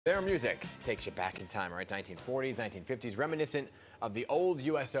Their music takes you back in time, right? 1940s, 1950s, reminiscent of the old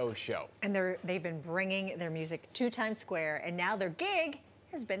USO show. And they've been bringing their music to Times Square, and now their gig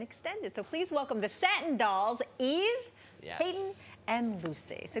has been extended. So please welcome the Satin Dollz Eve, yes, Peyton, and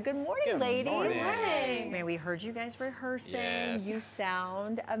Lucy. So good morning, ladies. Good morning. Man, we heard you guys rehearsing. Yes. You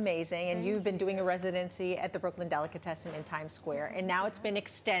sound amazing, and you've been doing a residency at the Brooklyn Delicatessen in Times Square, and now it's been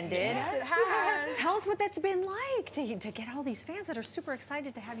extended. Yes, it has. Tell us what that's been like to get all these fans that are super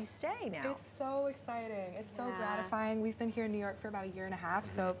excited to have you stay now. It's so exciting. It's so gratifying. We've been here in New York for about a year and a half,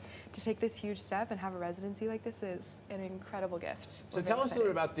 so to take this huge step and have a residency like this is an incredible gift. So tell us a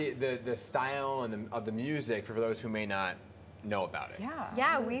little bit about the style and of the music for those who may not know about it.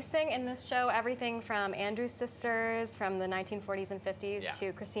 Yeah, we sing in this show everything from Andrews Sisters from the 1940s and 50s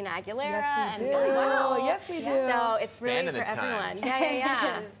to Christina Aguilera. Yes, we do. Yes, we do. So it's really for everyone.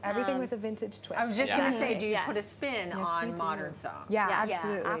 Yeah. Everything with a vintage twist. I was just going to say, do you put a spin on modern songs? Yeah,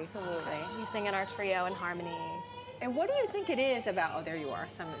 absolutely. Yeah, absolutely. We sing in our trio in harmony. And what do you think it is about, oh, there you are,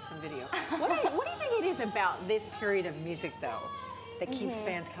 some video. What do you think it is about this period of music, though, that keeps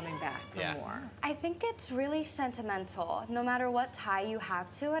fans coming back for more? I think it's really sentimental. No matter what tie you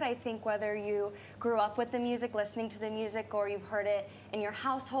have to it, I think whether you grew up with the music, listening to the music, or you've heard it in your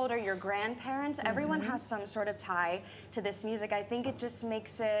household or your grandparents, everyone has some sort of tie to this music. I think it just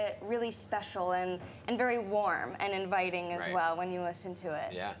makes it really special and very warm and inviting as well when you listen to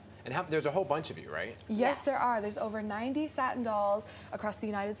it. Yeah. And there's a whole bunch of you, right? Yes, there are. There's over 90 Satin Dolls across the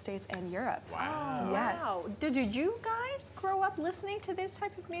United States and Europe. Wow. Yes. Wow. Did you guys grow up listening to this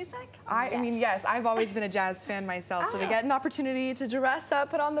type of music? I mean, yes. I've always been a jazz fan myself, so to get an opportunity to dress up,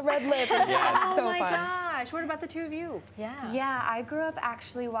 put on the red lip, is so fun. Oh my gosh. What about the two of you? Yeah, I grew up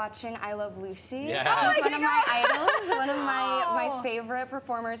actually watching I Love Lucy. Yeah. She's one of my idols, one of my favorite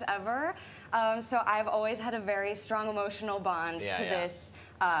performers ever. So I've always had a very strong emotional bond to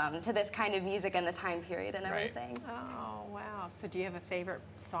this kind of music and the time period and everything. Oh, wow. So do you have a favorite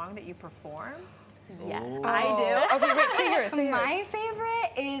song that you perform? Yeah, I do. Okay, wait, say yours. My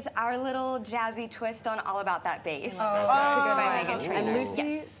favorite is our little jazzy twist on All About That Bass. That's a good one. And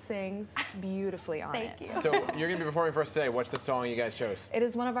Lucy sings beautifully on it. Thank you. So you're going to be performing for us today. What's the song you guys chose? It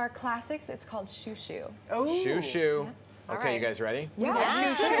is one of our classics. It's called Shoo Shoo. Oh. Shoo Shoo. Yeah. Okay, you guys ready?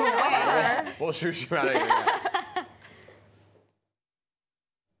 Yeah. Shoo Shoo. We'll shoo shoo out of here.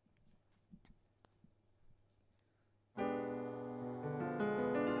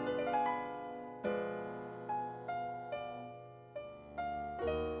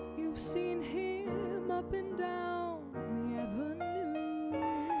 You've seen him up and down the avenue,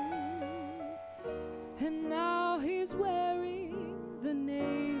 and now he's wearing the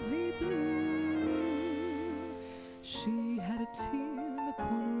navy blue. She had a tear in the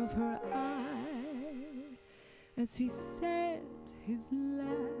corner of her eye as he said his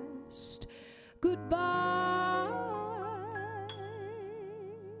last goodbye.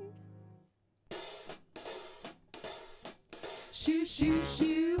 Shoo, shoo,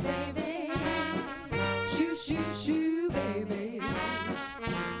 shoo, baby. Shoo, shoo, shoo, baby.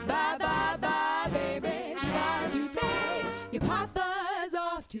 Bye, bye, bye, baby. Bye-do-day. Your papa's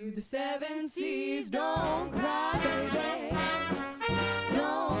off to the 7 seas. Don't cry, baby.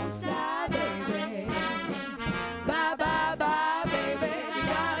 Don't sigh, baby. Bye, bye, bye, baby.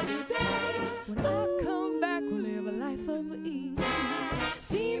 Bye-do-day. When I come back, we'll live a life of ease.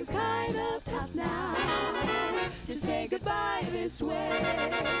 Seems kind of tough now to say goodbye this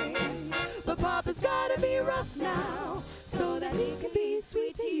way, but Papa's gotta be rough now so that he can be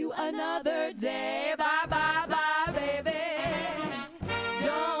sweet to you another day. Bye, bye, bye, baby.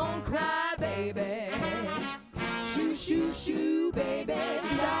 Don't cry, baby. Shoo, shoo, shoo, baby.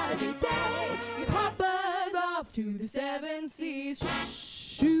 Da-da-da-day. Your Papa's off to the 7 seas.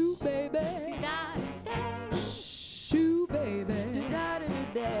 Shoo, baby. Shoo, baby.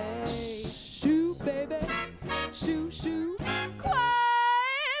 Shoo, baby. Shoo, shoo. Quiet,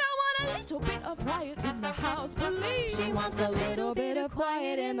 I want a little bit of riot in the house, please. She wants a little bit of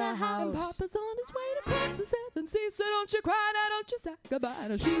quiet in the house. And Papa's on his way to cross the 7 seas, so don't you cry now, don't you say goodbye.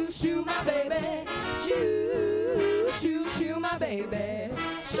 Now, shoo, shoo, my baby. Shoo, shoo, shoo, my baby.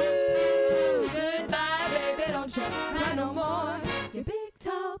 Shoo, goodbye, baby, don't you cry no more. Your big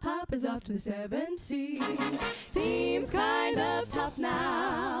tall Papa's off to the 7 seas. Seems kind of tough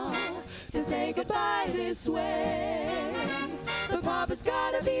now to say goodbye this way, but Papa's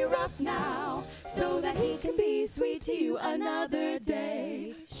gotta be rough now so that he can be sweet to you another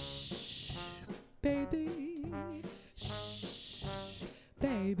day. Shh, baby. Shh,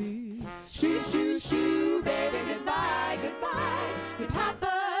 baby. Shoo, shoo, shoo, baby. Goodbye, goodbye. Your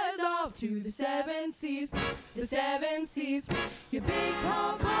Papa's off to the 7 Seas, the 7 Seas. Your big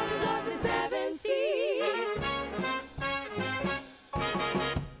tall coffers off to the 7 Seas.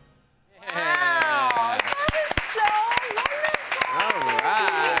 Wow, that is so wonderful. All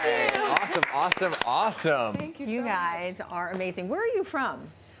right. Awesome, awesome, awesome. Thank you so You much. guys are amazing. Where are you from?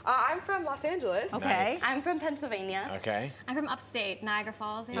 I'm from Los Angeles. Okay. Nice. I'm from Pennsylvania. Okay. I'm from upstate, Niagara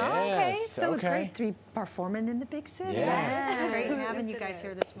Falls. Yes. Yeah. Okay. So it's great to be performing in the big city. Yes. Great Yes, having you guys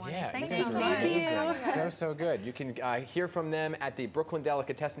here this morning. Yeah, Thank you you guys so are much. amazing. So good. You can hear from them at the Brooklyn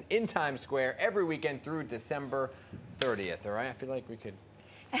Delicatessen in Times Square every weekend through December 30th. All right? I feel like we could.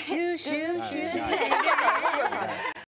 Shoo, shoo, shoo.